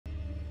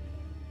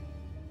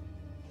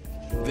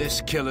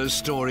This killer's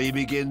story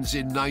begins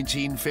in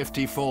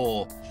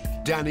 1954.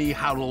 Danny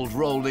Harold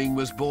Rowling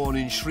was born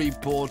in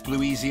Shreveport,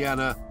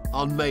 Louisiana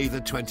on May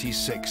the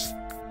 26th.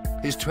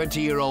 His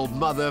 20-year-old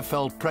mother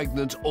fell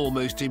pregnant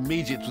almost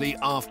immediately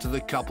after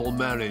the couple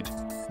married,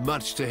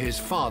 much to his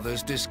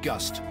father's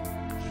disgust.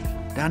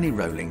 Danny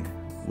Rowling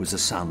was the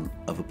son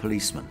of a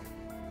policeman,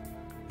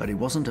 but he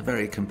wasn't a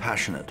very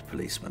compassionate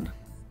policeman.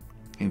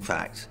 In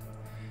fact,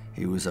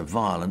 he was a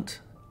violent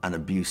and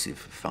abusive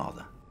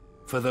father.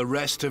 For the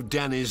rest of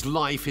Danny's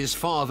life, his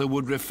father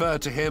would refer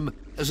to him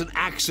as an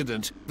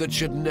accident that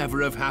should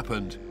never have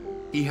happened.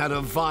 He had a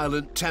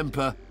violent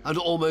temper, and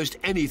almost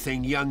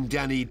anything young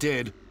Danny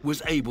did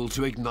was able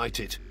to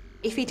ignite it.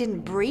 If he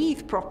didn't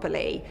breathe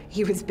properly,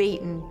 he was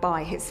beaten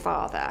by his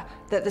father,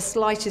 that the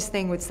slightest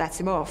thing would set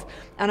him off.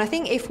 And I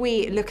think if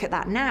we look at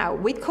that now,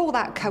 we'd call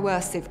that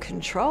coercive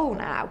control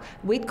now.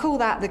 We'd call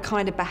that the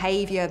kind of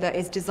behaviour that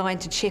is designed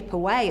to chip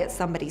away at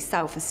somebody's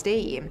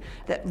self-esteem,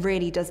 that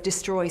really does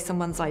destroy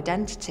someone's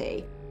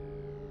identity.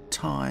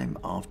 Time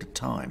after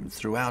time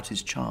throughout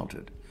his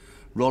childhood,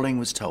 Rowling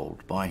was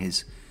told by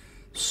his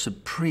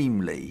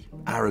supremely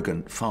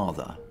arrogant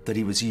father that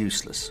he was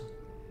useless.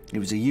 He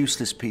was a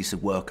useless piece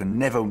of work and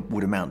never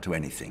would amount to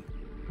anything.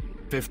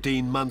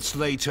 15 months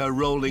later,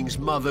 Rowling's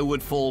mother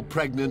would fall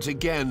pregnant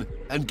again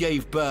and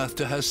gave birth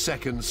to her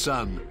second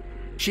son.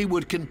 She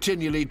would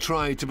continually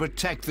try to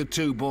protect the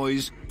two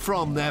boys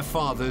from their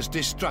father's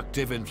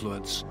destructive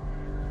influence.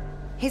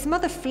 His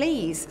mother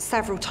flees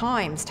several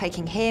times,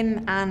 taking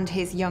him and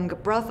his younger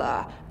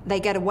brother. They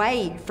get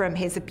away from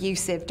his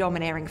abusive,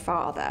 domineering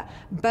father,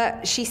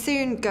 but she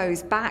soon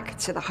goes back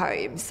to the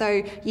home.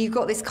 So you've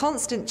got this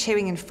constant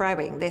chewing and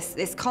froing,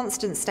 this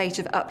constant state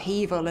of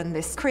upheaval, and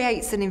this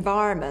creates an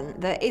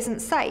environment that isn't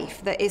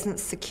safe, that isn't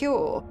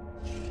secure.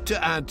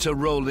 To add to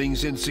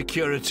Rowling's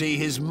insecurity,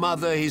 his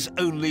mother, his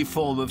only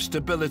form of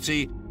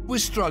stability,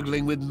 was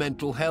struggling with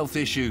mental health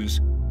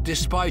issues.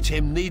 Despite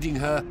him needing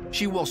her,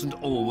 she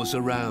wasn't always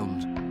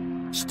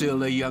around.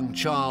 Still a young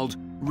child,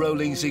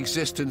 Rowling's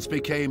existence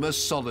became a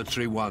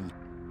solitary one.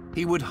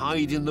 He would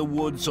hide in the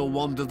woods or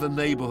wander the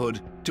neighborhood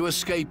to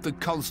escape the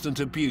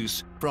constant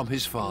abuse from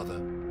his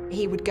father.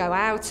 He would go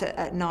out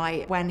at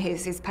night when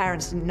his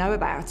parents didn't know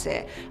about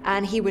it,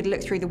 and he would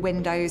look through the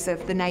windows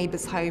of the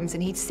neighbours' homes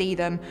and he'd see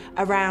them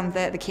around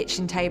the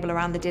kitchen table,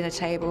 around the dinner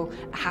table,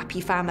 happy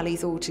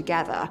families all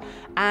together.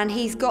 And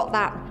he's got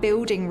that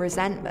building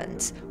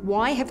resentment.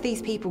 Why have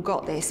these people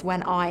got this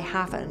when I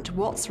haven't?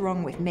 What's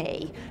wrong with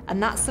me?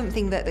 And that's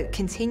something that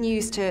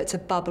continues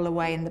to bubble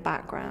away in the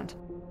background.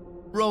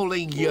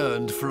 Rowling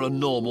yearned for a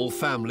normal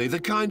family, the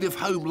kind of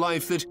home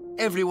life that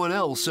everyone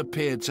else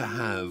appeared to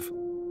have.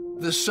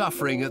 The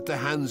suffering at the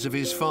hands of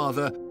his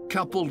father,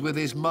 coupled with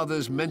his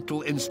mother's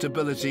mental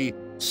instability,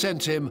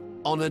 sent him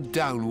on a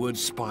downward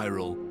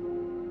spiral.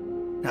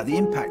 Now, the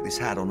impact this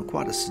had on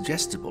quite a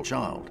suggestible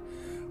child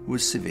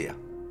was severe.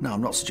 Now,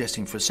 I'm not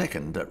suggesting for a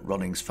second that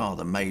Rowling's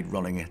father made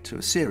Rowling into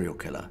a serial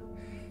killer,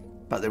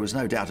 but there was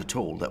no doubt at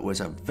all that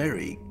was a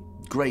very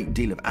great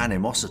deal of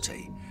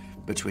animosity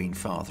between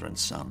father and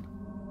son.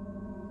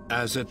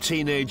 As a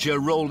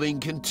teenager, Rowling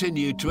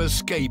continued to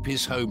escape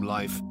his home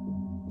life.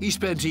 He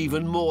spent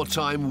even more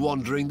time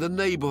wandering the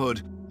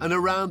neighborhood, and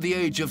around the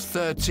age of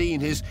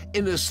 13, his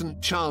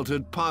innocent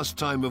childhood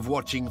pastime of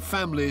watching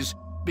families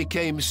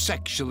became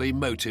sexually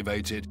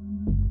motivated.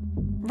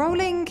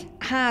 Rowling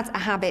had a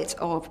habit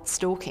of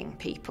stalking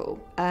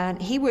people,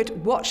 and he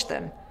would watch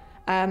them.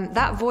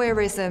 That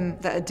voyeurism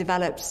that had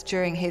developed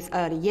during his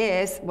early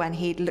years, when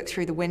he'd look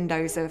through the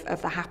windows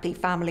of the happy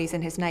families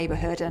in his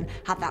neighbourhood and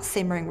had that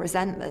simmering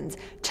resentment,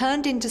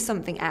 turned into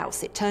something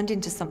else. It turned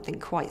into something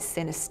quite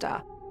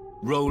sinister.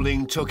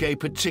 Rowling took a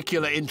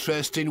particular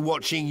interest in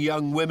watching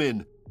young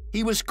women.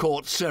 He was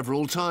caught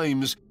several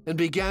times and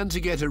began to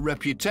get a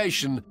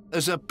reputation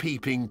as a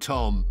peeping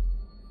Tom.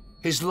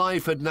 His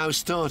life had now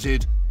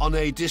started on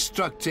a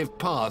destructive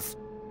path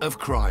of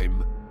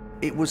crime.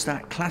 It was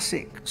that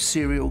classic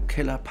serial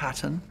killer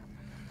pattern.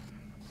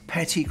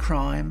 Petty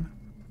crime,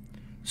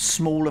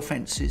 small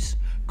offences,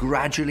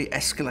 gradually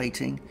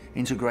escalating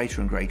into greater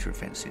and greater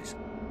offences.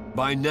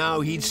 By now,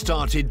 he'd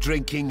started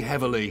drinking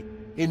heavily.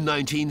 In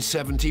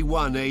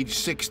 1971, aged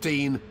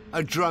 16,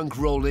 a drunk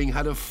Rowling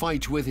had a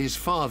fight with his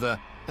father,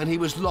 and he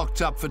was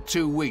locked up for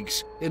 2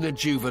 weeks in a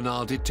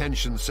juvenile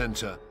detention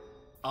centre.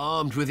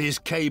 Armed with his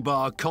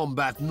K-bar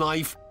combat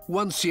knife,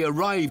 once he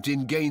arrived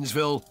in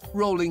Gainsville,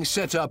 Rowling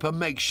set up a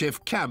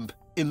makeshift camp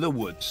in the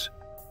woods.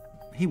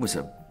 He was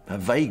a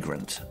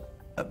vagrant,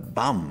 a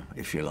bum,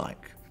 if you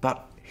like,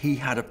 but he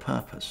had a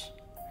purpose.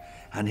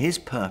 And his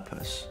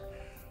purpose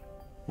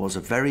was a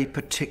very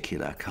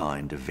particular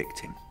kind of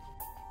victim.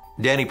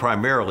 Danny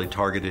primarily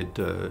targeted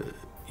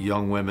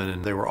young women,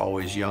 and they were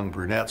always young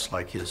brunettes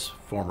like his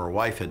former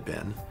wife had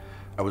been.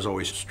 I was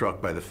always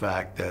struck by the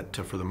fact that,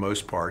 for the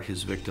most part,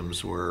 his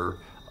victims were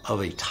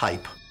of a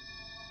type.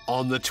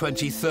 On the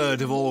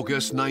 23rd of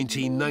August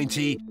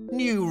 1990,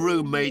 new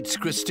roommates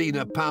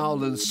Christina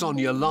Powell and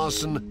Sonia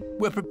Larson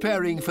were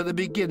preparing for the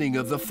beginning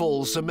of the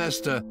fall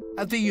semester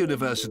at the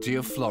University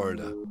of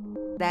Florida.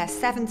 They're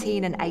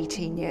 17 and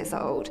 18 years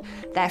old.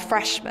 They're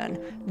freshmen.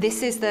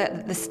 This is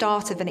the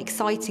start of an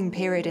exciting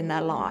period in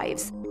their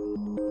lives.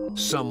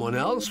 Someone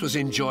else was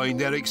enjoying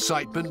their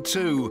excitement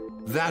too.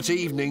 That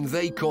evening,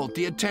 they caught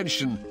the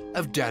attention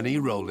of Danny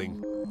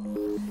Rolling.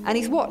 And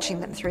he's watching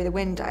them through the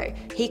window.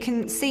 He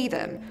can see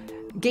them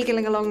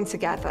giggling along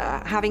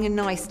together, having a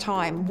nice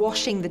time,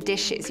 washing the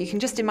dishes. You can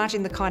just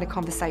imagine the kind of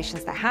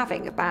conversations they're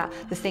having about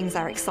the things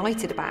they're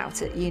excited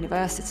about at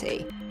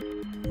university.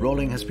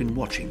 Rolling has been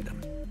watching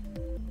them.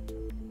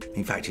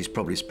 In fact, he's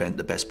probably spent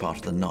the best part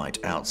of the night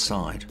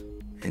outside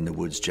in the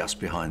woods just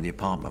behind the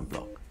apartment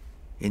block.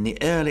 In the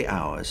early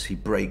hours, he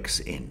breaks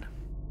in.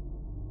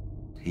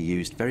 He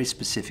used very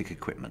specific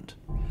equipment,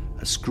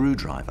 a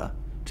screwdriver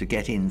to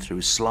get in through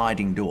a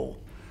sliding door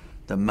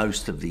that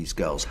most of these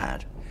girls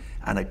had,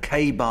 and a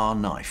K-bar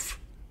knife,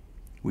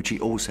 which he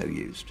also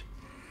used.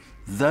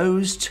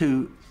 Those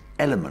two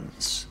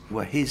elements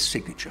were his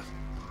signature.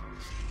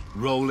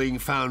 Rolling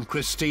found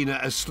Christina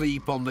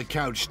asleep on the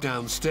couch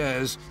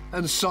downstairs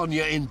and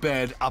Sonia in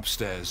bed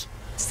upstairs.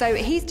 So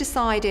he's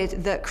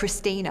decided that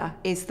Christina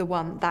is the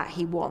one that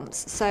he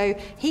wants. So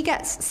he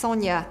gets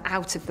Sonia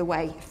out of the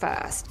way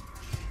first.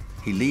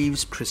 He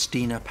leaves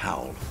Christina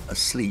Powell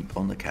asleep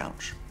on the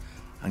couch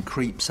and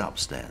creeps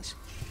upstairs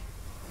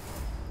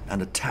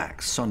and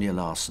attacks Sonia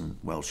Larson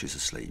while she's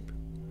asleep.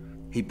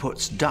 He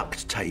puts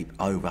duct tape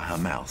over her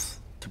mouth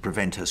to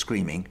prevent her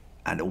screaming,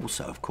 and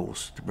also, of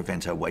course, to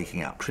prevent her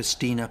waking up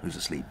Christina, who's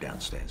asleep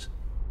downstairs.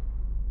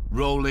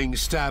 Rolling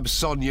stabbed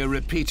Sonia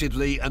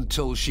repeatedly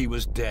until she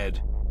was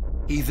dead.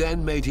 He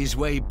then made his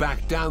way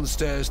back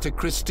downstairs to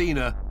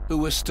Christina, who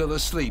was still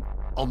asleep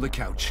on the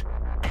couch.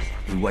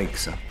 He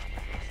wakes her,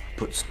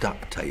 puts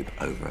duct tape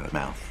over her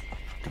mouth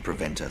to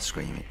prevent her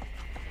screaming,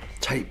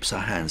 tapes her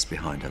hands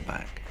behind her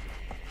back,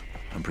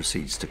 and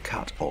proceeds to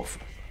cut off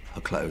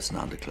her clothes and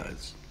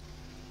underclothes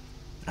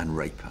and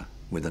rape her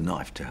with a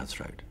knife to her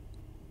throat.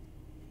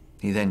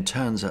 He then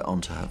turns her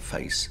onto her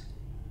face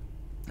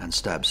and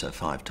stabs her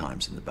 5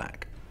 times in the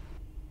back.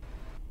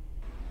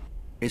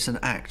 It's an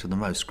act of the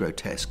most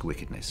grotesque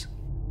wickedness.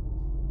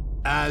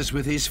 As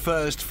with his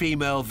first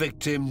female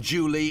victim,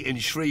 Julie in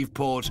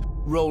Shreveport,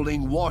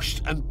 Rolling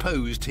washed and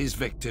posed his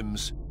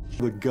victims.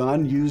 The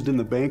gun used in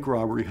the bank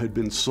robbery had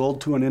been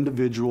sold to an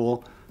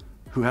individual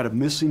who had a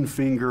missing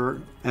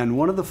finger, and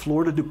one of the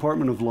Florida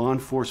Department of Law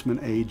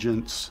Enforcement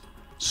agents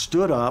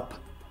stood up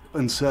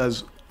and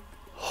says,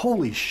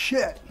 "Holy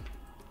shit!"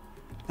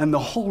 And the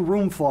whole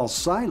room falls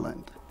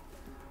silent.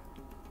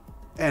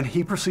 And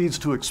he proceeds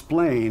to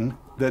explain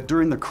that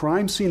during the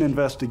crime scene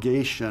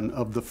investigation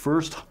of the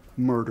first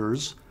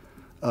murders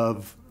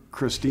of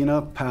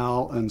Christina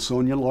Powell and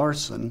Sonia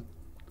Larson,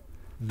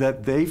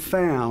 that they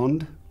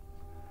found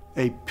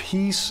a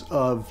piece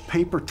of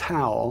paper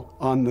towel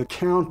on the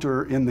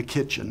counter in the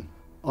kitchen.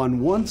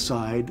 On one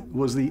side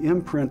was the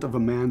imprint of a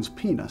man's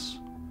penis,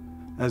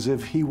 as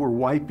if he were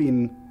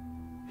wiping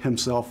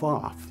himself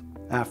off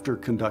after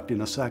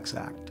conducting a sex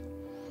act.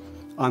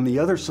 On the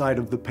other side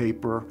of the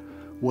paper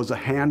was a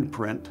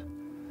handprint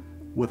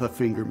with a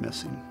finger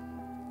missing.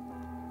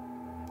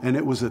 And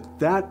it was at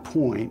that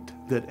point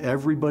that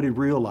everybody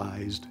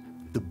realized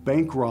the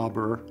bank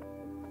robber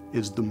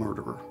is the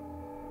murderer.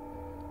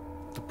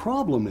 The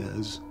problem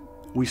is,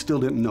 we still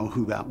didn't know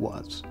who that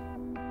was.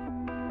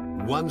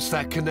 Once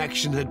that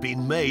connection had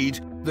been made,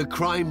 the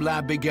crime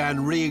lab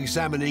began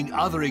re-examining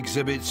other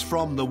exhibits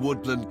from the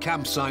Woodland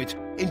campsite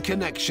in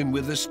connection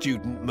with the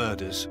student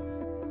murders.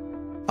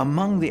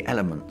 Among the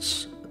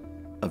elements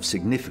of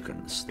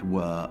significance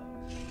were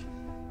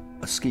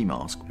a ski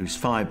mask whose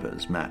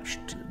fibers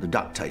matched the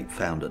duct tape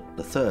found at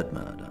the third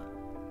murder.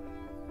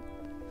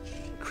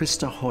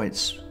 Krista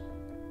Hoyt's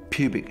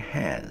pubic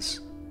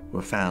hairs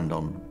were found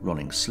on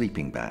Rolling's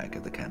sleeping bag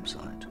at the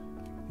campsite.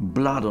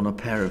 Blood on a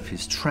pair of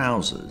his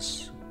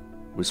trousers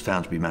was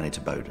found to be Manita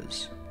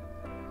Boda's.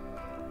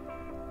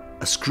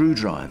 A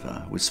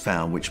screwdriver was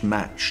found which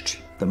matched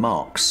the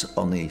marks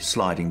on the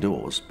sliding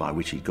doors by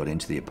which he got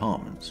into the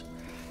apartments.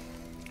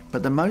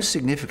 But the most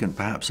significant,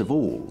 perhaps of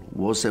all,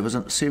 was there was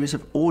a series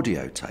of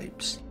audio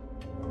tapes.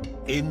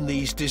 In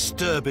these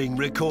disturbing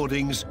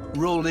recordings,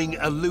 Rolling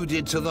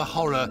alluded to the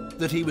horror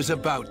that he was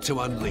about to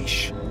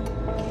unleash.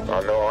 I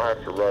know I'll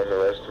have to run the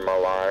rest of my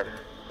life,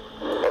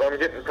 but I'm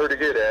getting pretty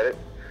good at it.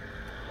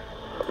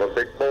 I'm a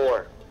big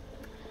boy.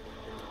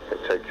 I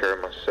can take care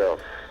of myself.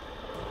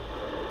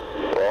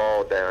 We're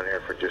all down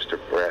here for just a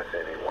breath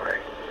anyway.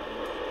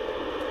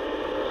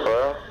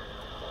 Well,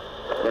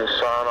 I'm going to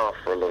sign off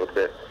for a little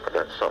bit. I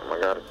got something I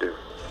got to do.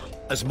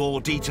 As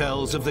more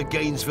details of the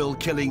Gainsville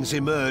killings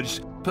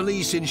emerged,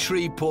 police in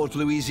Shreveport,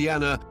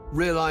 Louisiana,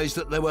 realized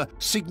that there were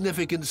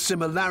significant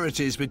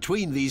similarities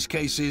between these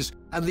cases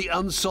and the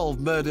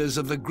unsolved murders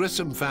of the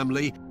Grieveson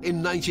family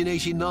in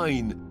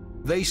 1989.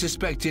 They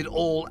suspected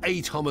all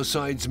 8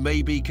 homicides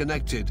may be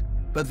connected,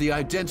 but the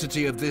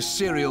identity of this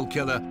serial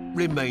killer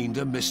remained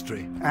a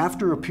mystery.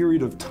 After a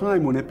period of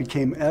time when it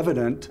became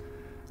evident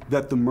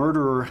that the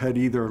murderer had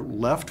either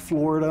left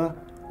Florida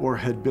or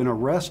had been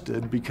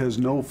arrested because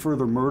no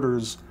further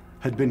murders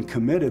had been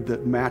committed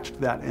that matched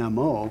that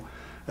MO,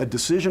 a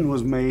decision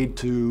was made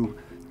to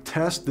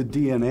test the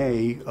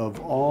DNA of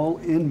all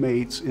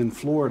inmates in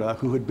Florida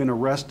who had been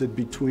arrested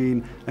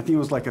between, I think it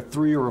was like a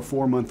 3 or a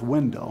 4 month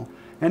window.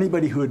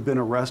 Anybody who had been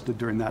arrested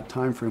during that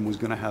time frame was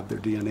going to have their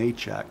DNA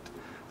checked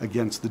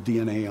against the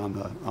DNA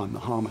on the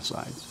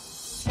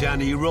homicides.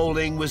 Danny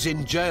Rolling was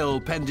in jail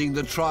pending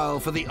the trial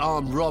for the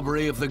armed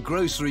robbery of the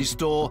grocery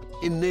store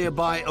in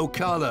nearby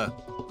Ocala,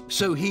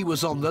 so he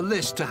was on the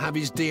list to have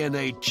his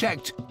DNA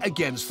checked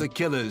against the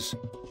killers.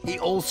 He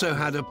also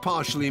had a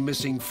partially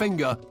missing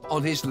finger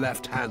on his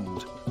left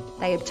hand.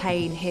 They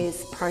obtain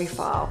his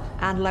profile,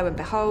 and lo and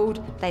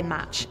behold, they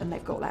match and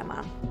they've got their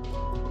man.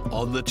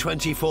 On the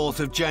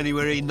 24th of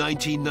January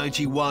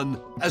 1991,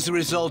 as a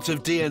result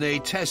of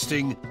DNA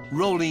testing,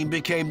 Rolling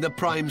became the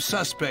prime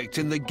suspect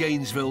in the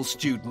Gainsville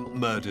student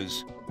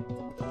murders.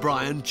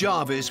 Brian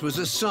Jarvis was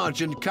a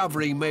sergeant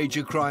covering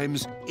major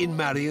crimes in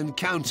Marion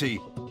County,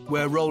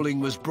 where Rolling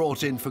was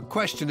brought in for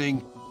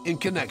questioning in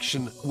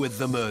connection with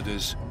the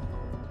murders.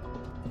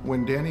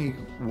 When Danny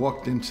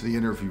walked into the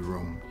interview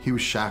room, he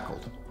was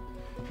shackled.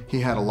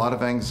 He had a lot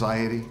of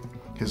anxiety.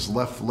 His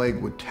left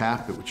leg would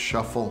tap, it would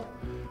shuffle.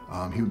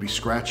 He would be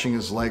scratching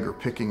his leg or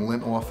picking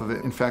lint off of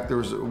it. In fact, there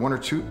was 1 or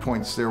 2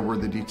 points there where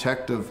the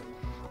detective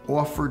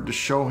offered to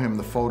show him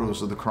the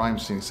photos of the crime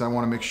scene. He said, I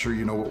want to make sure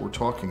you know what we're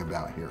talking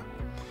about here.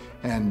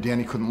 And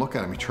Danny couldn't look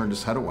at him. He turned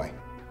his head away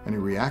and he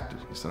reacted.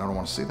 He said, I don't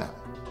want to see that.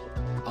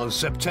 On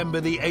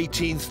September the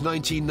 18th,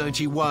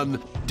 1991,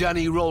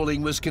 Danny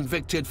Rolling was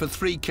convicted for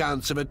 3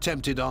 counts of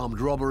attempted armed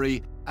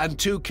robbery and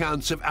 2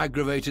 counts of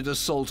aggravated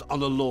assault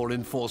on a law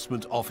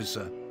enforcement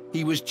officer.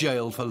 He was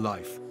jailed for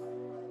life.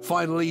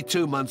 Finally,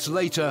 2 months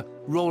later,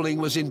 Rolling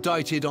was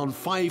indicted on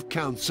 5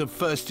 counts of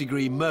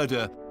first-degree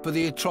murder for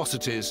the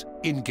atrocities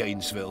in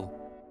Gainesville.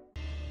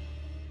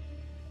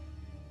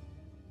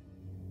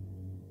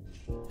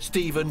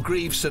 Stephen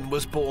Grieveson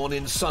was born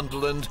in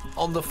Sunderland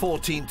on the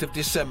 14th of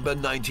December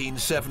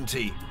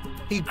 1970.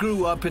 He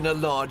grew up in a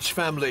large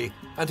family,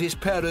 and his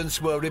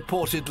parents were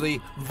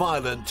reportedly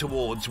violent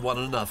towards one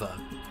another.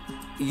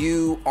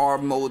 You are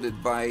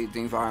molded by the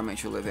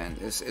environment you live in.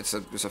 It's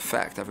a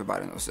fact,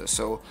 everybody knows this.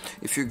 So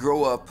if you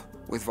grow up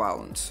with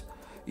violence,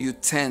 you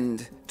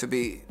tend to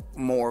be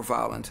more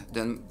violent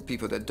than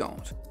people that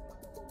don't.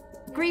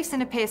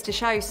 Grieveson appears to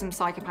show some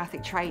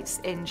psychopathic traits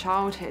in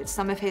childhood.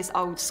 Some of his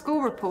old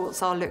school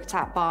reports are looked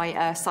at by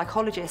a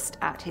psychologist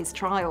at his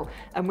trial,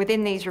 and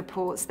within these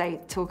reports they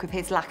talk of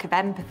his lack of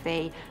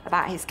empathy,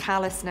 about his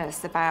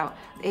callousness, about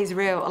his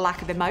real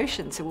lack of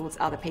emotion towards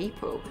other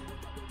people.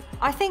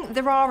 I think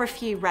there are a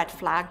few red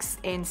flags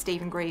in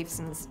Stephen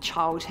Grieveson's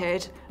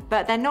childhood,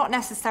 but they're not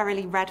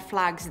necessarily red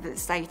flags that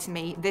say to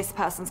me, this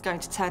person's going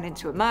to turn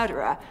into a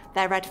murderer.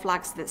 They're red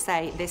flags that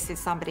say this is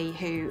somebody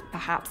who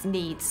perhaps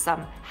needs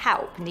some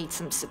help, needs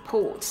some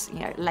support,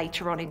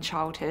 later on in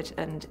childhood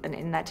and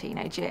in their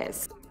teenage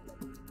years.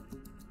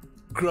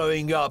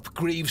 Growing up,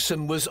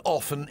 Grieveson was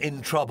often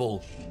in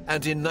trouble,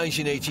 and in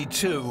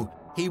 1982,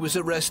 he was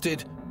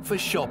arrested for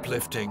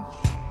shoplifting.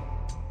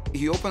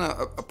 He opened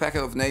a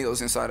packet of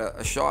nails inside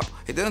a shop.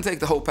 He didn't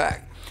take the whole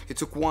pack. He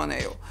took 1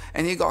 nail,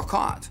 and he got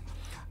caught.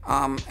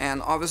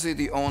 And obviously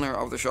the owner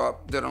of the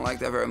shop didn't like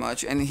that very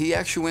much, and he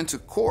actually went to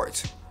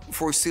court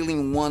for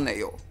stealing 1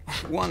 nail.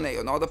 1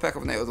 nail, not the pack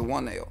of nails, the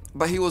 1 nail.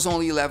 But he was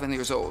only 11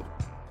 years old.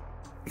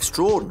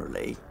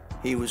 Extraordinarily,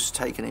 he was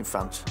taken in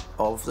front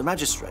of the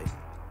magistrate.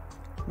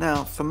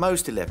 Now, for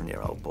most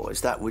 11-year-old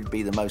boys, that would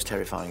be the most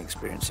terrifying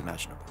experience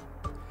imaginable.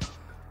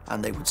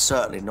 And they would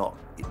certainly not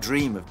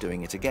dream of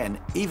doing it again,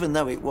 even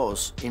though it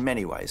was, in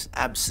many ways,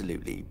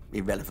 absolutely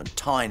irrelevant,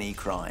 tiny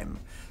crime,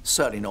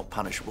 certainly not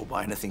punishable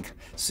by anything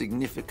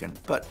significant.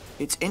 But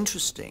it's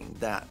interesting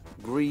that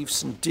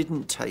Grieveson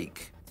didn't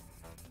take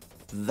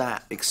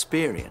that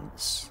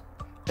experience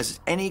as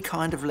any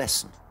kind of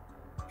lesson.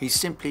 He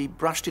simply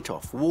brushed it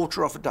off,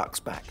 water off a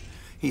duck's back.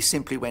 He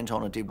simply went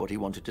on and did what he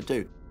wanted to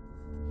do.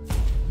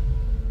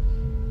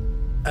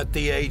 At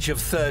the age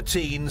of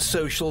 13,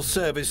 social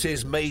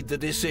services made the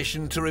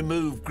decision to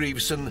remove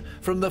Grieveson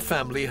from the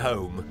family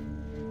home.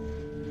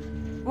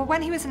 Well,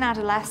 when he was an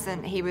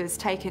adolescent, he was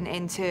taken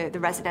into the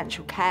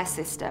residential care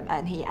system,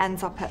 and he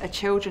ends up at a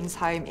children's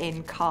home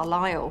in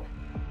Carlisle.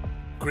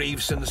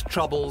 Grieveson's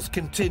troubles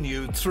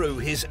continued through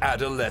his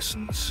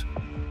adolescence.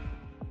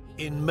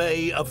 In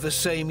May of the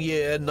same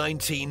year,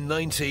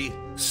 1990,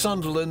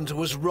 Sunderland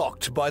was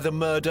rocked by the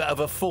murder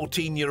of a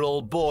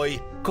 14-year-old boy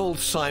called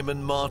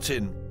Simon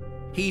Martin.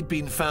 He'd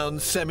been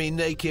found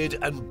semi-naked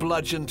and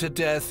bludgeoned to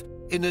death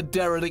in a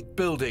derelict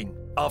building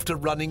after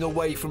running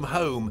away from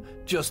home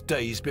just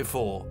days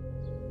before.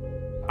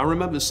 I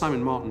remember the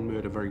Simon Martin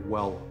murder very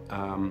well.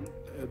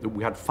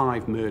 We had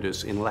 5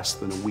 murders in less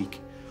than a week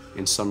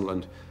in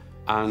Sunderland.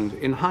 And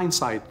in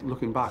hindsight,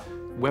 looking back,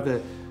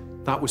 whether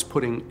that was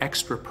putting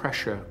extra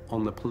pressure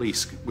on the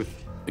police with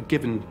a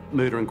given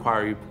murder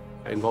inquiry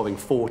involving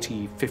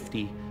 40,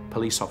 50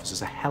 police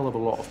officers, a hell of a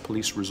lot of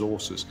police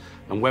resources,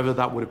 and whether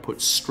that would have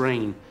put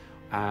strain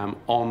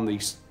on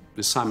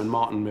the Simon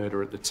Martin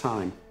murder at the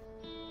time.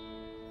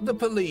 The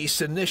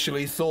police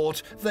initially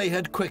thought they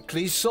had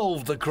quickly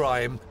solved the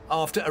crime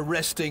after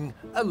arresting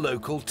a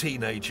local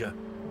teenager.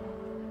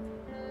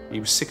 He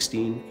was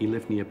 16, he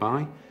lived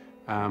nearby.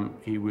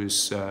 He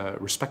was a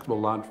respectable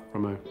lad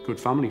from a good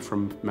family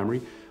from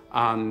memory,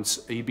 and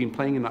he'd been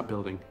playing in that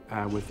building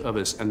with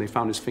others, and they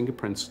found his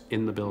fingerprints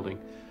in the building.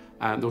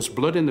 There was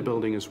blood in the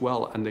building as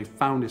well, and they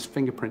found his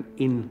fingerprint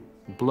in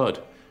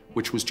blood,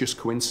 which was just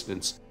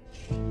coincidence.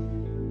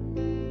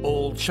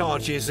 All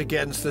charges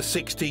against the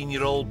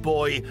 16-year-old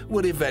boy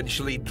were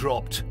eventually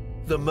dropped.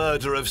 The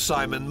murder of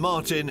Simon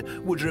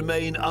Martin would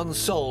remain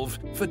unsolved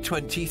for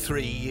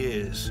 23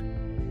 years.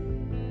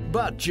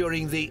 But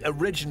during the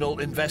original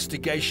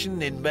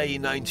investigation in May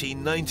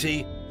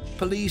 1990,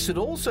 police had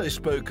also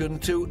spoken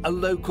to a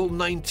local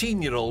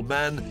 19-year-old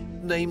man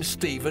named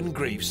Stephen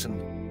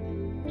Grieveson.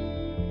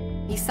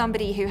 He's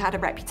somebody who had a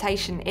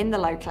reputation in the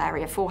local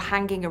area for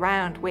hanging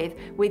around with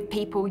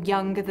people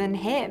younger than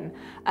him.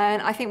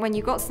 And I think when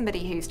you've got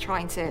somebody who's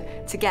trying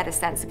to get a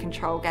sense of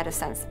control, get a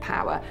sense of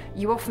power,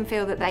 you often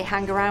feel that they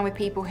hang around with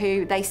people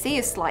who they see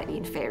as slightly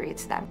inferior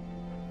to them.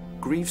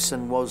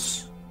 Grieveson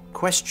was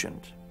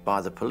questioned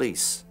by the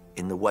police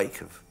in the wake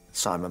of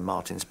Simon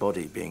Martin's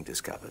body being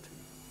discovered.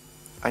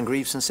 And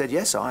Grieveson said,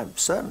 yes, I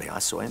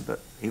saw him, but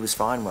he was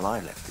fine when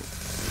I left him.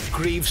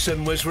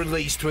 Grieveson was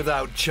released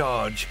without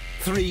charge.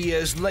 3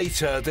 years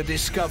later, the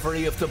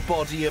discovery of the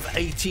body of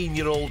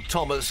 18-year-old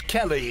Thomas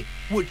Kelly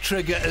would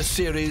trigger a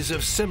series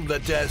of similar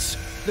deaths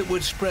that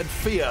would spread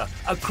fear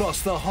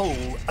across the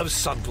whole of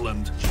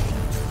Sunderland.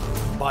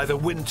 By the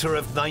winter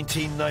of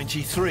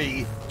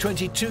 1993,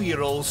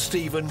 22-year-old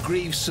Stephen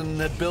Grieveson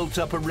had built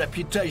up a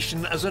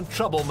reputation as a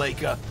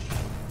troublemaker.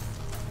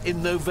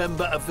 In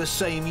November of the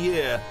same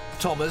year,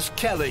 Thomas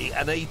Kelly,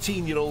 an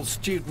 18-year-old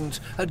student,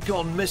 had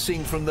gone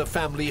missing from the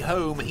family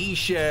home he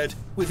shared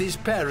with his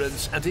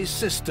parents and his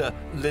sister,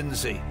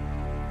 Lindsay.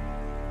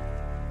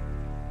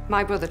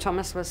 My brother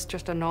Thomas was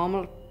just a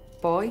normal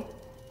boy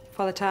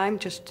for the time,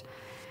 just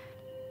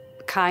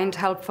kind,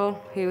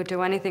 helpful. He would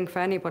do anything for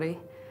anybody.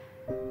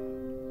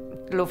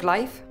 Loved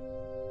life.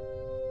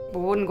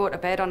 We wouldn't go to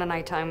bed on a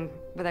night time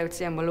without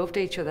saying we loved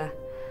each other.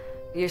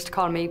 He used to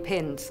call me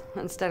Pins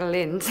instead of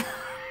Linds,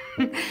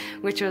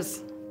 which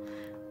was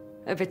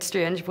a bit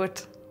strange,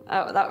 but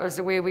that was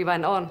the way we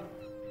went on.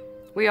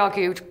 We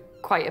argued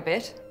quite a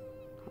bit,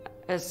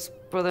 as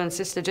brother and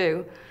sister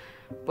do,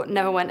 but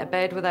never went to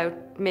bed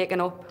without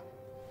making up.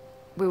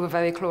 We were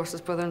very close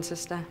as brother and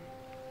sister.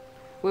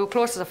 We were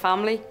close as a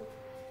family.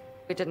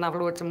 We didn't have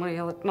loads of money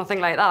or nothing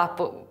like that,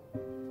 but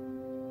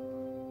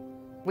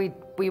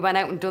we went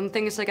out and done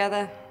things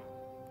together.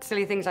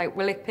 Silly things like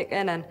willock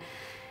picking, and,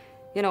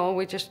 you know,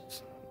 we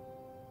just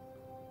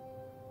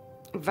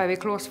a very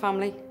close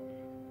family,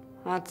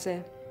 I'd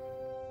say.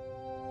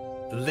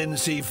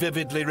 Lindsay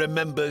vividly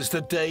remembers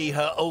the day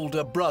her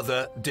older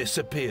brother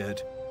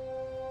disappeared.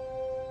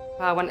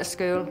 I went to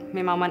school,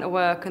 my mum went to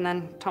work, and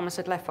then Thomas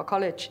had left for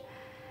college.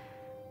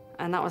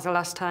 And that was the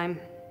last time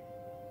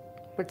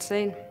we'd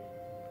seen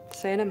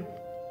him.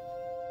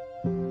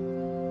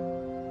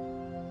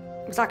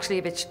 It was actually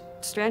a bit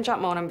strange that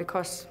morning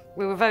because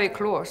we were very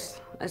close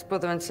as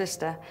brother and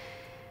sister.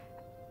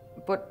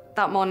 But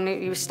that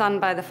morning, he was standing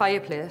by the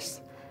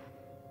fireplace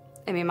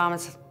in my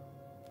mama's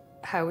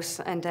house,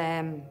 and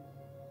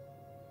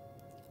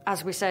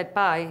as we said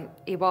bye,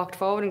 he walked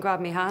forward and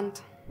grabbed my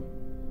hand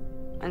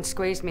and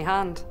squeezed my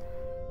hand.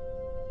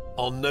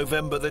 On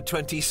November the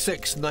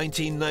 26th,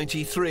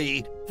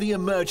 1993, the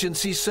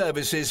emergency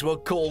services were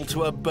called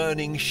to a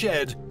burning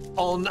shed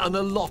on an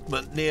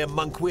allotment near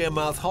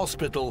Monk-Wearmouth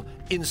Hospital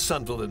in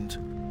Sunderland.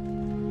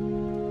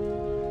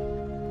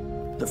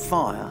 The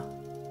fire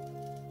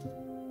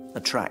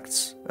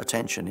attracts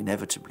attention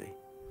inevitably,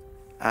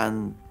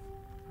 and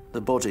the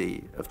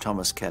body of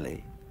Thomas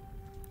Kelly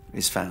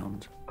is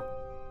found.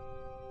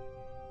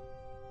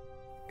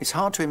 It's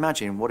hard to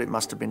imagine what it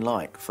must have been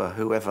like for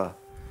whoever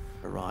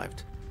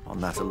arrived on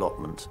that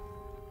allotment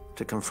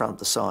to confront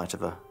the sight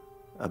of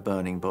a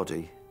burning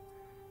body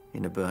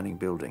in a burning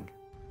building.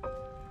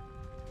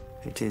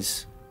 It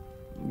is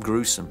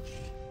gruesome.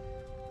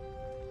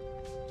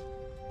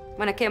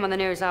 When I came on the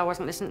news, I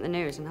wasn't listening to the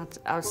news, and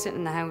I was sitting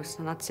in the house,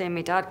 and I'd seen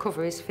my dad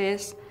cover his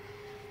face.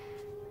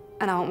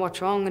 And I went,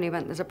 what's wrong? And he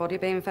went, there's a body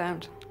being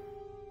found.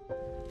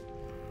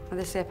 Well,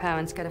 they say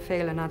parents get a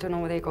feeling. I don't know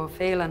where they got a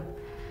feeling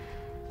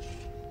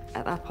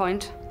at that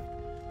point.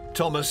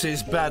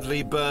 Thomas's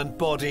badly burnt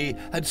body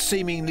had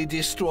seemingly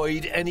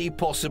destroyed any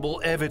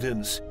possible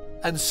evidence,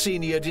 and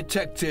senior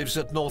detectives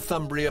at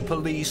Northumbria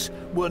Police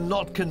were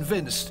not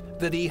convinced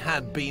that he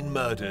had been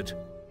murdered.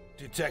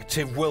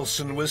 Detective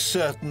Wilson was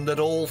certain that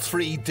all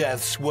three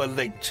deaths were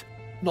linked.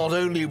 Not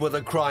only were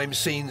the crime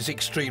scenes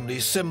extremely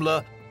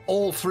similar,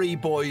 all three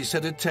boys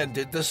had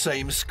attended the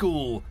same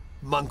school,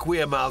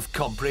 Monk-Wearmouth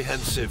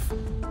Comprehensive.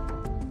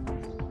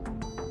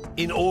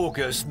 In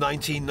August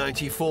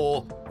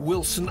 1994,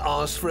 Wilson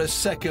asked for a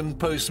second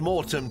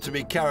post-mortem to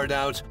be carried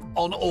out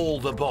on all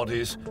the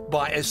bodies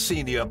by a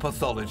senior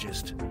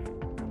pathologist.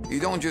 You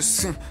don't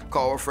just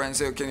call a friend and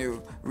say, can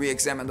you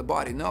re-examine the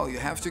body? No, you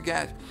have to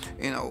get,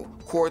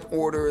 court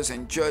orders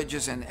and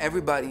judges and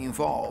everybody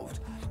involved.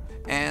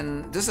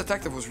 And this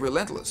detective was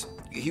relentless.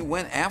 He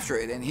went after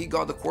it and he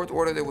got the court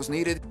order that was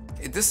needed.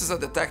 This is a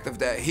detective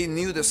that he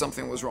knew that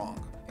something was wrong.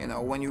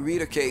 When you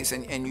read a case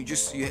and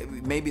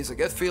maybe it's a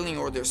gut feeling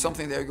or there's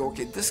something there, you go,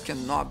 okay, this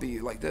cannot be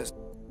like this.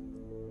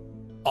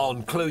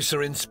 On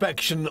closer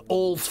inspection,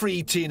 all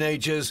 3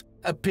 teenagers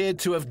appeared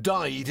to have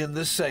died in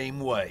the same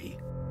way.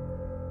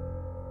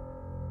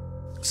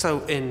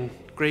 So in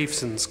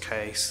Grieveson's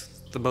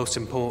case, the most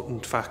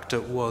important factor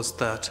was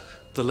that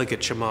the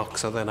ligature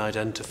marks are then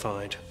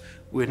identified.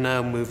 We're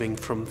now moving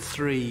from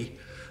 3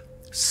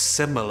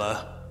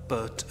 similar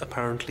but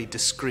apparently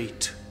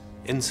discrete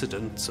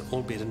incidents,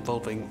 albeit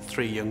involving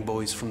 3 young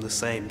boys from the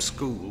same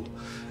school,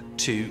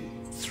 to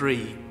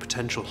 3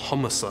 potential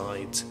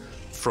homicides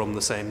from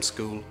the same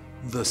school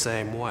the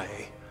same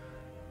way.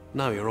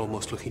 Now you're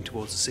almost looking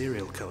towards a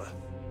serial killer.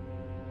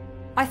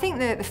 I think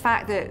that the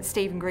fact that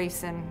Stephen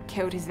Grieveson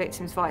killed his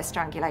victims via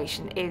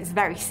strangulation is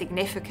very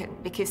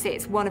significant because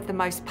it's one of the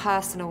most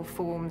personal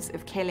forms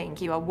of killing.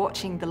 You are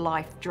watching the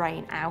life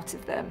drain out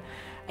of them.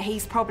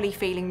 He's probably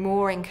feeling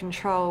more in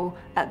control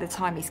at the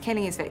time he's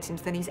killing his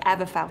victims than he's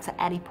ever felt at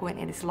any point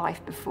in his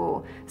life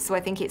before. So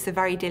I think it's a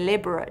very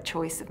deliberate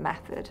choice of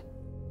method.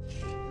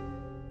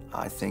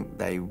 I think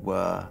they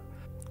were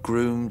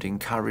groomed,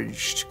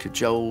 encouraged,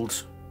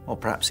 cajoled, or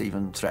perhaps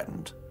even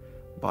threatened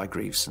by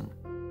Grieveson.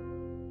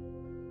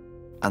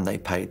 And they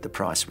paid the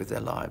price with their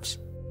lives.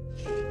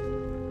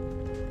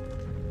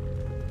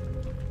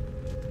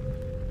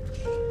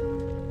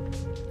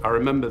 I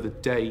remember the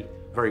day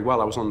very well.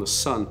 I was on the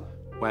Sun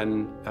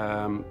when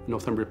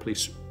Northumbria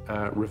Police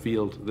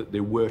revealed that they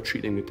were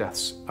treating the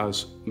deaths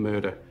as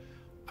murder.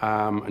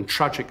 And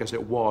tragic as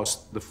it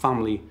was, the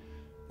family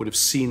would have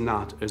seen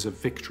that as a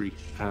victory,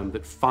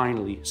 that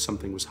finally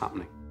something was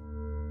happening.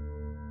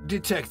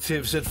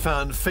 Detectives had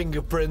found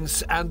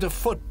fingerprints and a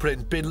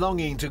footprint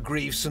belonging to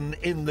Grieveson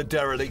in the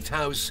derelict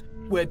house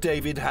where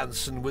David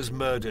Hanson was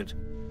murdered.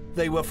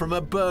 They were from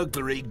a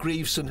burglary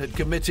Grieveson had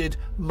committed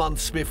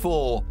months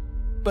before,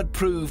 but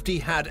proved he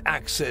had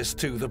access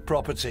to the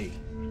property.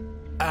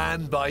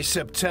 And by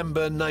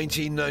September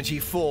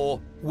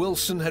 1994,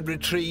 Wilson had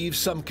retrieved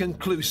some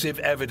conclusive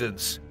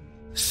evidence.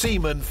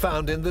 Semen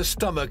found in the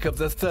stomach of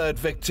the 3rd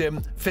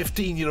victim,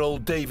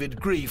 15-year-old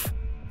David Grief,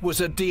 was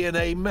a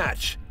DNA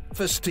match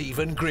for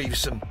Stephen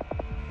Grieveson.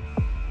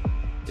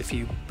 If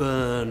you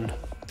burn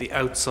the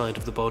outside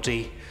of the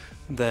body,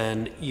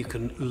 then you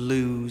can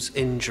lose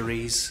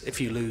injuries.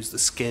 If you lose the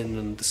skin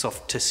and the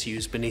soft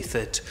tissues beneath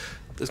it,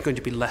 there's going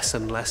to be less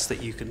and less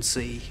that you can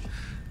see.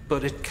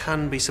 But it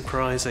can be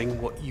surprising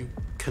what you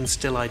can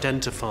still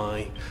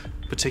identify,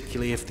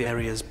 particularly if the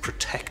area is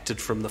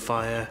protected from the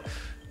fire.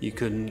 You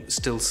can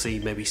still see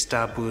maybe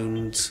stab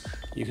wounds.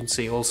 You can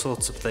see all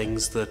sorts of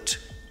things that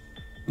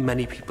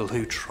many people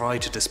who try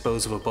to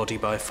dispose of a body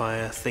by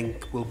fire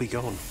think will be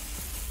gone.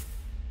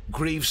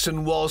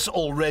 Grieveson was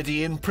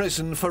already in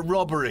prison for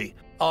robbery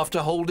after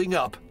holding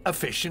up a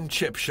fish and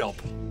chip shop.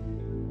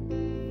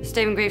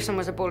 Stephen Grieveson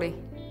was a bully.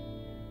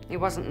 He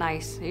wasn't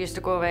nice. He used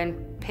to go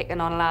around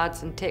picking on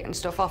lads and taking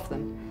stuff off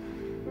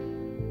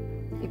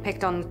them. He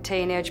picked on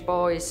teenage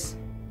boys,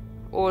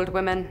 old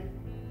women,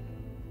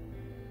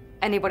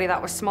 anybody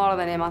that was smaller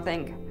than him, I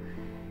think.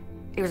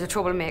 He was a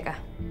troublemaker.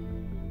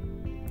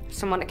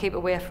 Someone to keep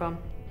away from.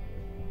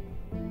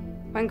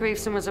 When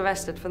Grieveson was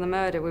arrested for the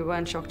murder, we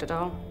weren't shocked at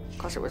all,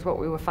 because it was what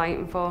we were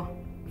fighting for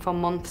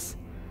months.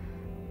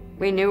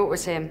 We knew it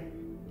was him.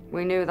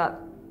 We knew that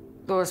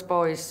those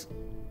boys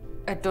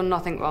had done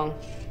nothing wrong.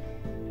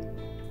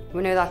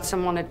 We knew that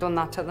someone had done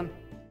that to them.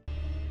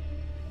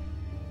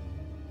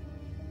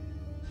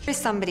 Is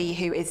somebody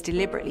who is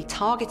deliberately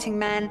targeting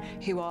men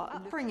who are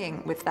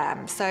upbringing with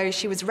them. So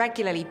she was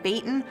regularly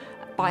beaten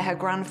by her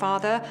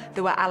grandfather.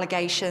 There were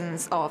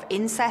allegations of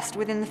incest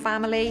within the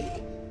family.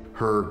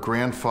 Her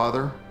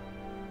grandfather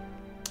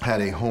had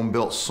a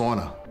home-built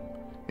sauna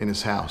in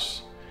his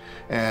house.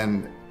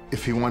 And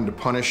if he wanted to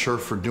punish her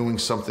for doing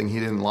something he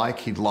didn't like,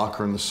 he'd lock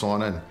her in the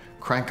sauna and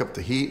crank up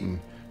the heat and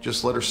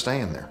just let her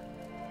stay in there.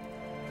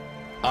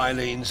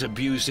 Eileen's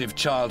abusive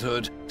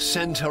childhood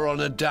sent her on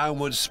a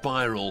downward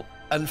spiral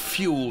and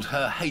fueled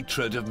her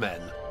hatred of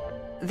men.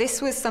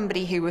 This was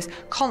somebody who was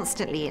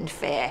constantly in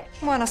fear.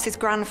 Wuornos'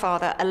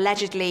 grandfather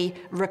allegedly,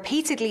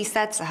 repeatedly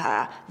said to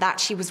her that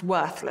she was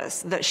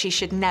worthless, that she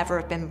should never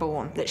have been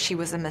born, that she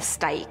was a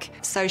mistake.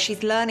 So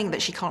she's learning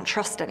that she can't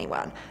trust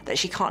anyone, that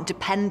she can't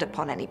depend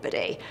upon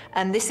anybody.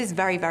 And this is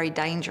very, very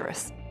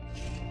dangerous.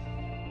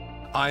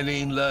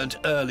 Aileen learned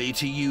early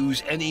to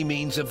use any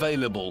means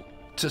available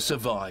to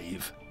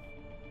survive.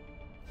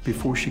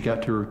 Before she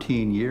got to her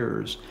teen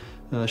years,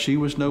 she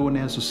was known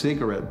as a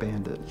cigarette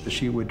bandit.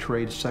 She would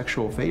trade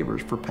sexual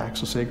favors for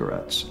packs of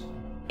cigarettes.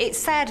 It's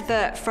said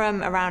that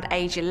from around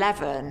age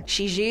 11,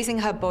 she's using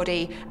her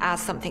body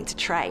as something to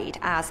trade,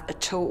 as a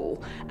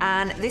tool.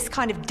 And this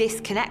kind of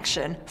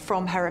disconnection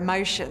from her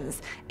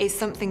emotions is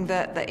something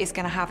that is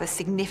going to have a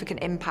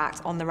significant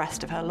impact on the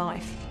rest of her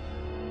life.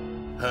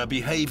 Her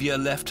behaviour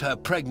left her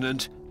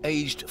pregnant,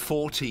 aged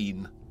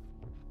 14.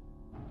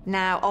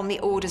 Now, on the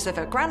orders of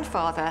her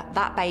grandfather,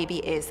 that baby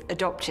is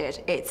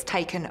adopted. It's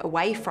taken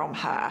away from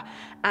her.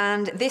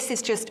 And this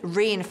is just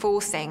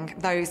reinforcing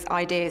those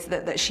ideas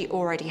that she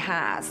already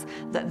has,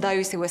 that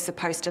those who are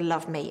supposed to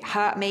love me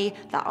hurt me,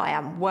 that I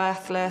am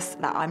worthless,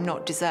 that I'm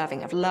not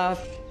deserving of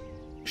love.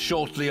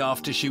 Shortly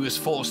after she was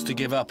forced to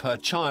give up her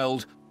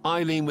child,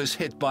 Aileen was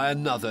hit by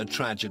another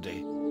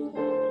tragedy.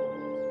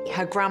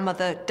 Her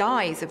grandmother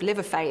dies of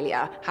liver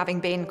failure, having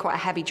been quite a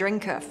heavy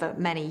drinker for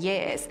many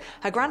years.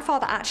 Her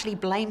grandfather actually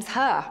blames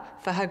her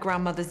for her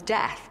grandmother's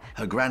death.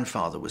 Her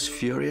grandfather was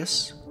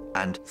furious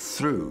and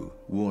threw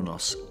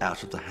Wuornos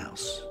out of the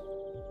house.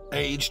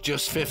 Aged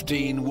just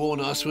 15,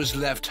 Wuornos was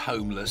left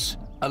homeless.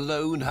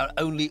 Alone, her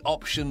only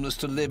option was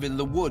to live in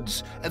the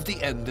woods at the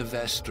end of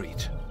their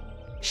street.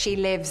 She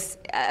lives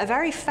a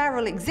very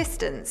feral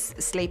existence,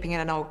 sleeping in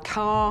an old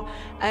car,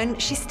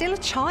 and she's still a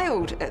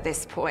child at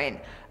this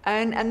point.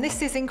 And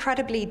this is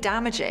incredibly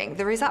damaging.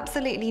 There is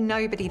absolutely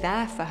nobody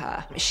there for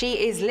her. She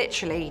is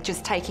literally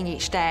just taking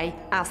each day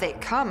as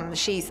it comes.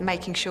 She's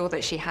making sure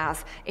that she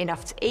has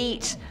enough to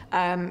eat.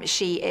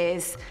 She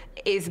is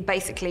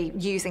basically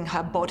using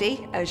her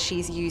body as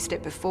she's used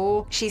it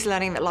before. She's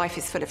learning that life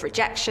is full of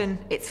rejection,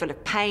 it's full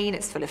of pain,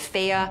 it's full of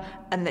fear,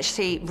 and that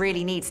she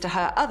really needs to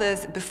hurt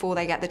others before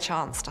they get the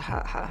chance to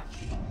hurt her.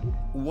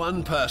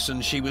 One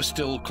person she was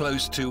still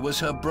close to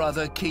was her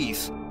brother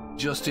Keith.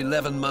 Just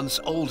 11 months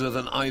older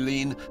than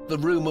Aileen, the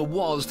rumour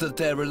was that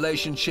their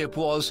relationship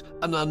was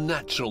an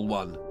unnatural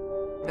one.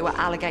 There were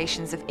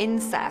allegations of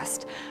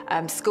incest.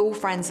 School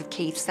friends of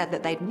Keith said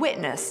that they'd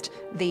witnessed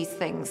these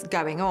things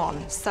going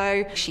on.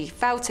 So she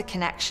felt a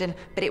connection,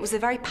 but it was a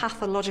very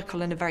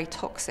pathological and a very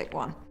toxic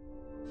one.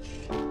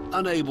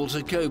 Unable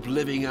to cope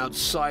living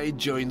outside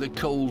during the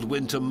cold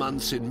winter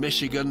months in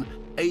Michigan,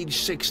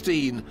 aged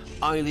 16,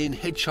 Aileen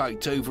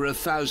hitchhiked over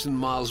 1,000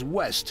 miles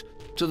west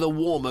to the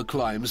warmer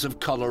climes of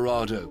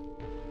Colorado.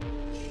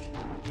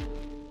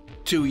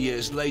 2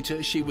 years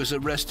later, she was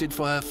arrested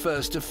for her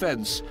first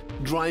offence,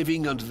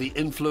 driving under the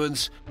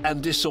influence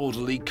and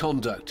disorderly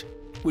conduct,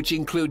 which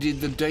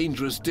included the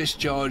dangerous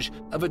discharge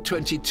of a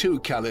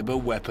 .22 caliber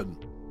weapon.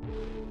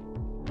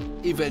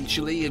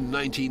 Eventually, in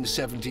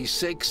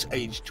 1976,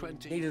 aged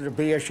 20... Needed a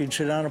beer, she'd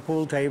sit on a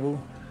pool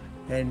table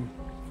and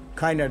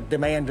kind of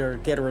demand her,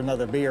 get her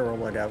another beer or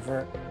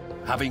whatever.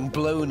 Having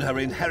blown her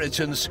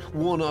inheritance,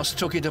 Wuornos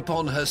took it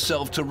upon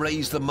herself to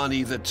raise the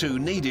money the two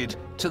needed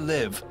to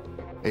live.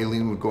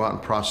 Aileen would go out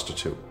and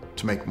prostitute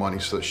to make money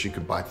so that she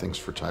could buy things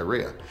for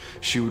Tyria.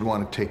 She would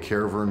want to take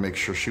care of her and make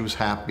sure she was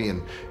happy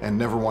and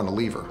never want to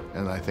leave her.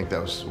 And I think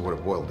that was what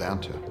it boiled down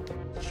to.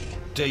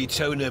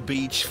 Daytona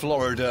Beach,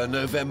 Florida,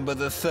 November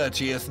the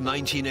 30th,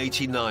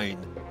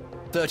 1989.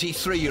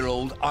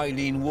 33-year-old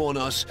Aileen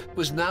Wuornos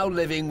was now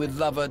living with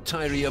lover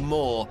Tyria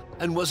Moore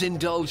and was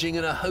indulging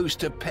in a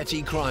host of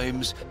petty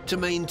crimes to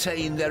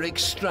maintain their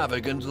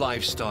extravagant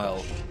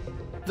lifestyle.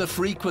 The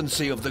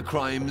frequency of the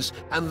crimes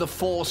and the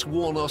force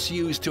Wuornos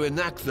used to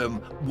enact them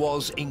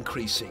was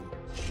increasing.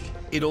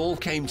 It all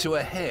came to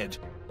a head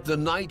the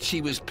night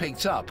she was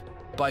picked up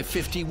by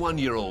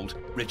 51-year-old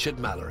Richard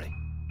Mallory.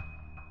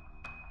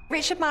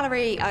 Richard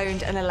Mallory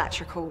owned an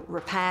electrical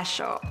repair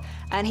shop,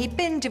 and he'd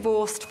been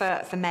divorced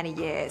for many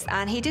years,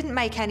 and he didn't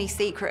make any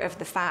secret of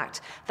the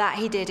fact that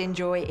he did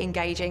enjoy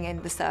engaging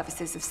in the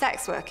services of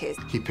sex workers.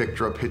 He picked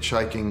her up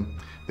hitchhiking,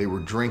 they were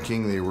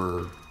drinking, they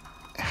were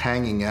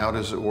hanging out,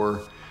 as it were,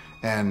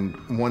 and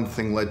one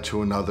thing led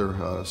to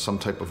another, some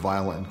type of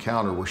violent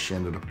encounter where she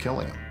ended up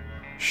killing him.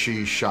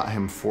 She shot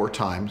him 4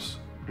 times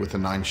with a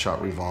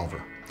 9-shot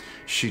revolver.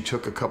 She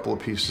took a couple of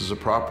pieces of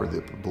property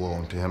that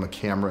belonged to him, a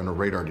camera and a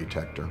radar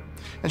detector,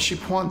 and she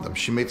pawned them.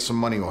 She made some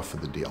money off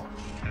of the deal.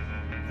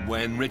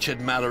 When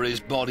Richard Mallory's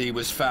body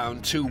was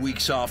found 2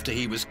 weeks after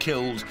he was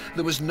killed,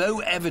 there was no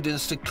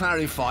evidence to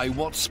clarify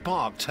what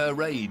sparked her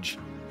rage.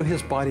 When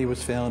his body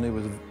was found, it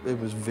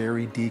was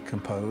very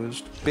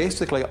decomposed.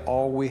 Basically,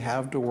 all we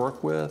have to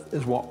work with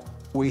is what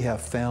we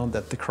have found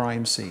at the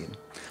crime scene,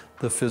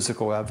 the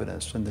physical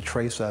evidence and the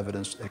trace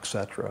evidence,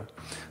 etc.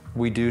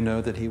 We do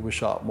know that he was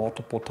shot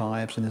multiple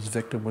times and his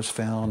victim was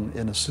found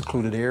in a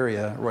secluded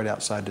area right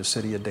outside the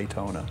city of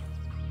Daytona.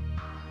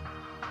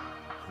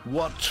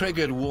 What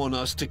triggered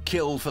Wuornos to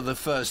kill for the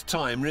first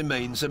time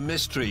remains a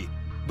mystery.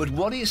 But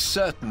what is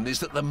certain is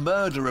that the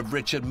murder of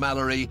Richard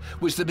Mallory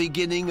was the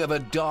beginning of a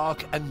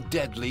dark and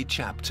deadly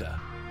chapter.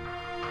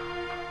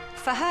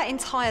 For her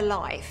entire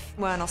life,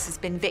 Wuornos has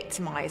been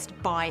victimised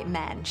by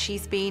men.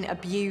 She's been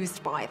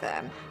abused by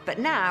them. But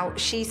now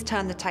she's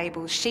turned the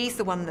tables. She's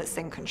the one that's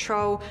in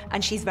control,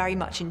 and she's very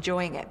much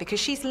enjoying it because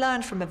she's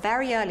learned from a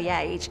very early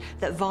age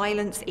that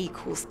violence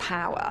equals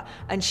power,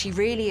 and she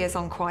really is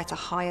on quite a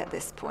high at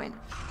this point.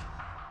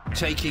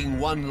 Taking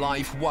one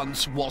life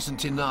once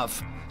wasn't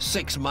enough.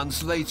 6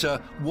 months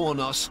later,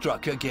 Wuornos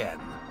struck again.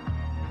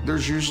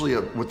 There's usually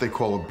what they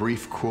call a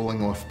brief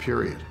cooling off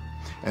period,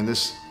 and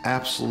this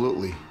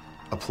absolutely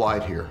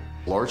applied here.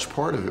 A large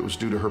part of it was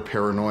due to her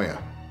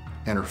paranoia.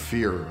 and her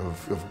fear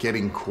of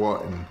getting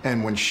caught.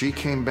 And when she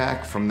came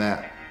back from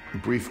that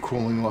brief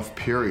cooling off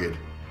period,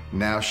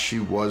 now she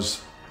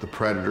was the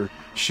predator.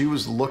 She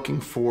was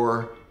looking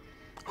for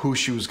who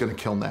she was going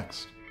to kill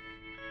next.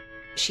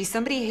 She's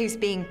somebody who's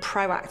being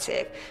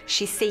proactive.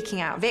 She's seeking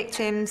out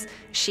victims,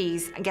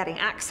 she's getting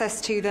access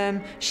to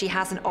them, she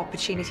has an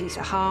opportunity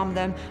to harm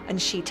them,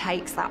 and she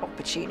takes that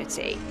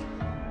opportunity.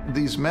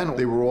 These men,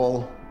 they were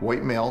all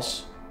white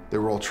males. They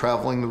were all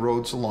traveling the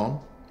roads alone.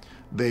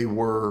 They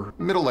were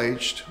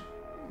middle-aged,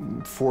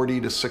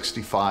 40 to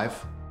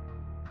 65.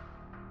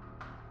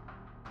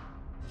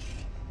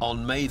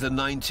 On May the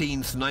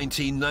 19th,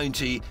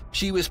 1990,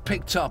 she was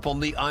picked up on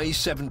the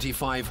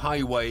I-75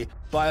 highway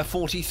by a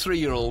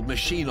 43-year-old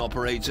machine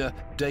operator,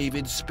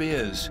 David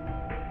Spears.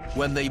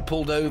 When they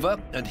pulled over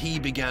and he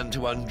began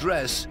to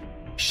undress,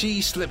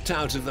 she slipped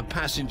out of the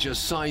passenger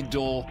side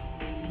door,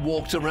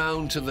 walked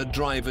around to the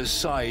driver's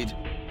side,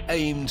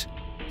 aimed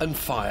and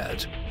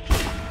fired.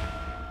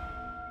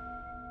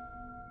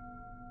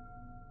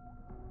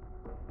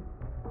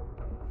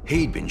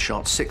 He'd been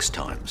shot 6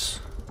 times.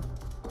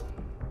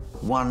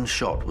 One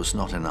shot was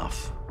not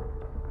enough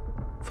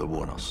for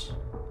Wuornos.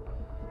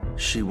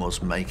 She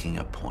was making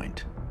a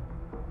point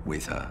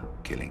with her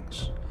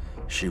killings.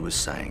 She was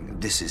saying,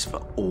 this is for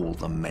all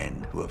the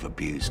men who have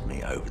abused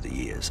me over the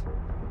years.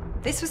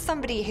 This was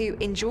somebody who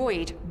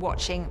enjoyed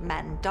watching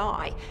men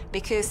die,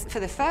 because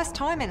for the first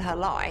time in her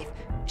life,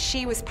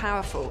 she was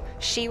powerful.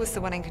 She was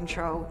the one in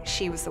control.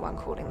 She was the one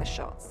calling the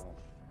shots.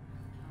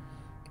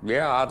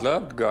 Yeah, I'd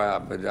love to go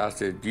out, but I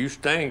said, you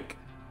stink.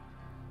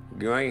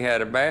 You ain't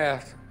had a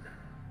bath.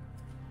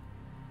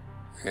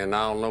 And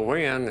I don't know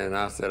when, and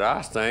I said,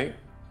 I stink.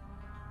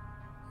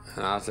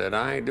 And I said,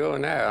 I ain't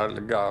doing that.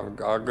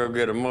 I'll go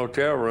get a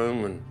motel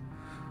room and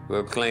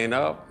we'll clean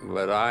up,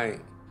 but I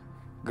ain't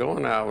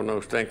going out with no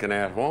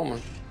stinking-ass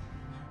woman.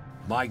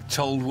 Mike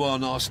told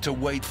Wuornos to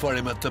wait for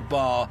him at the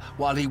bar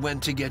while he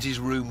went to get his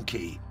room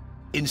key.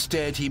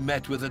 Instead, he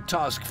met with a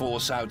task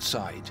force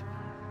outside.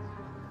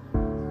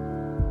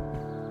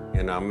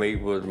 And I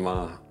meet with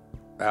my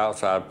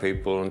outside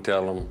people and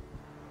tell them,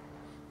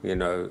 you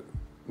know,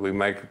 we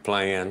make a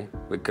plan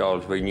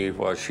because we knew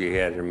what she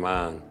had in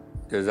mind.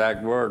 The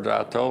exact words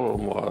I told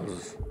them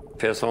was,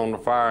 piss on the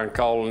fire and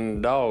call in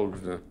the dogs.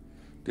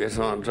 This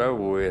hunt's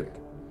over with.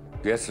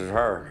 This is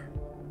her.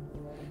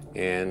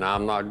 And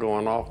I'm not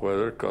going off with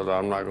her because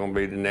I'm not going to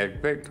be the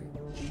next victim.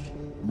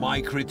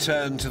 Mike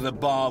returned to the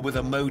bar with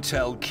a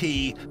motel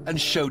key and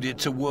showed it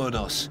to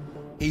Wuornos.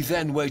 He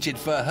then waited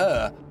for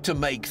her to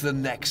make the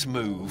next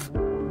move.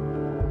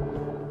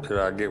 Should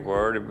I get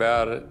worried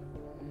about it?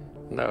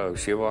 No,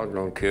 she wasn't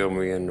going to kill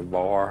me in the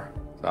bar.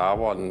 So I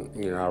wasn't,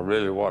 you know, I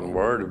really wasn't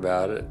worried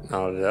about it,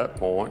 not at that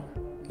point.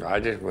 I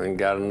just went and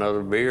got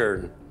another beer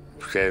and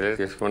said,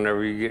 just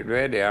whenever you get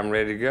ready, I'm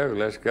ready to go,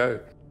 let's go.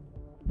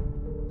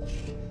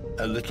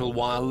 A little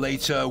while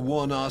later,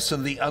 Wuornos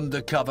and the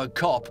undercover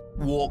cop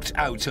walked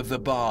out of the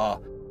bar.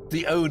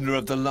 The owner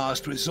of the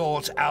last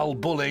resort, Al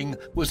Bulling,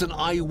 was an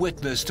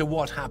eyewitness to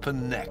what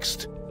happened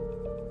next.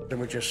 They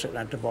were just sitting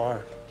at the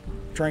bar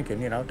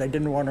drinking, you know. They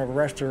didn't want to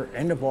arrest her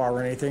in the bar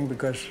or anything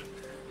because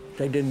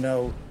they didn't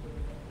know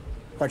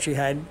what she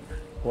had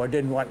or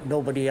didn't want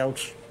nobody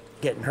else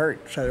getting hurt.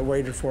 So they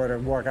waited for her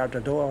to walk out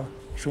the door.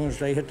 As soon as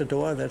they hit the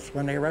door, that's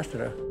when they arrested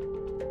her.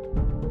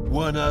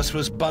 Wuornos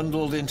was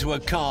bundled into a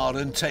car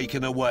and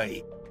taken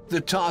away.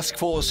 The task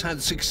force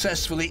had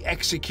successfully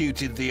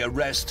executed the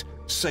arrest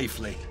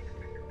safely.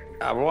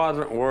 I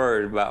wasn't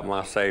worried about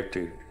my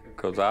safety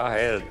because I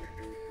had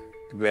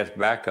the best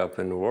backup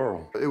in the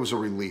world. It was a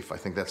relief. I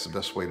think that's the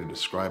best way to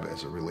describe it,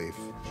 as a relief.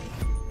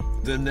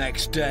 The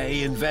next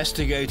day,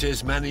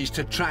 investigators managed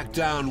to track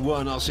down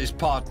Wuornos'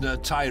 partner,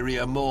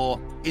 Tyria Moore,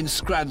 in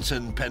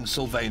Scranton,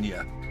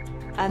 Pennsylvania.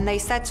 And they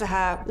said to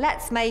her,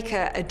 let's make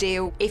a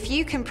deal. If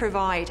you can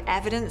provide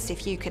evidence,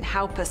 if you can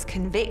help us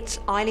convict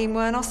Aileen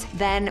Wuornos,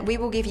 then we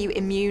will give you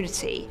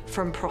immunity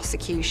from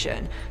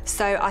prosecution.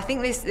 So I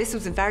think this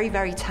was a very,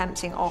 very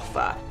tempting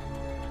offer.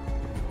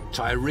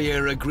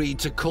 Tyria agreed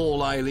to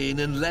call Aileen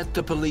and let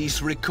the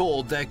police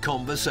record their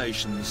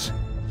conversations.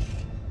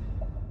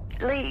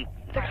 Lee,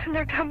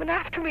 they're coming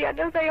after me. I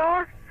know they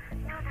are.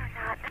 No, they're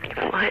not.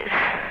 What? I'm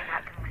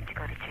not going to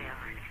go to jail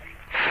or anything.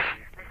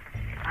 Listen,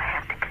 if I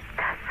have to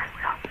confess,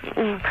 I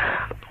will.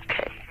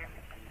 Okay.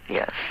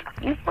 Yes.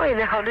 Why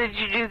the hell did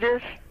you do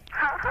this?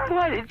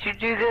 Why did you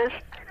do this?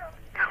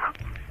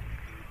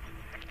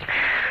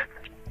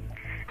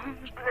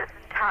 Listen,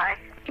 Ty.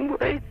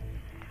 Wait.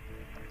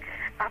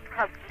 I'll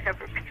probably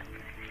never be able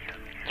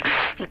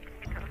to see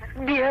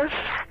you. Yes.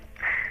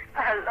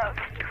 I love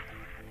you.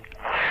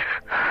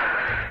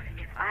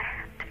 If I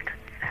have to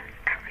confess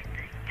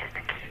everything just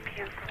to keep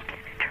you from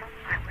getting in trouble,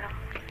 I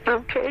will.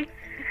 Okay.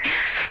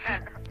 I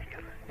love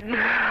you.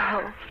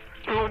 No.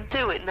 Don't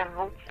do it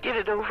now. Get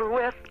it over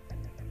with.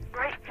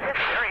 Right this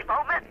very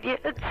moment? Yes.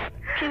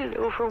 Get it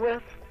over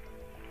with.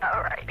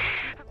 All right.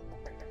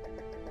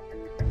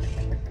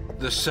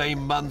 The same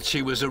month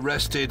she was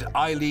arrested,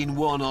 Aileen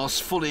Wuornos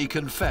fully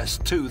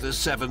confessed to the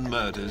 7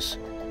 murders.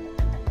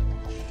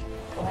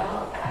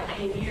 Well, I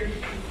came here to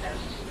confess.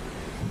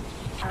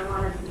 I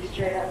wanted to be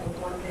straight up with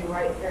one thing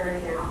right there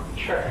and now.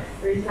 Sure.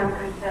 The reason I'm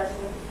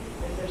confessing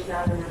is there's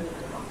not another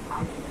girl. I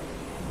did it.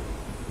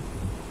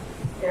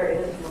 There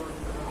is no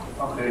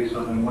girl. Okay,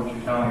 so then what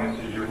you're telling us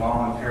is you're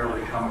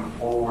voluntarily coming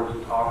forward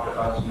to talk to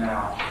us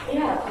now.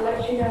 Yeah, to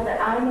let you know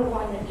that I'm the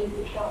one that did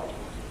the charge.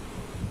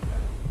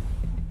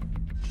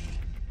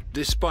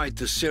 Despite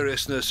the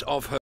seriousness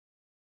of her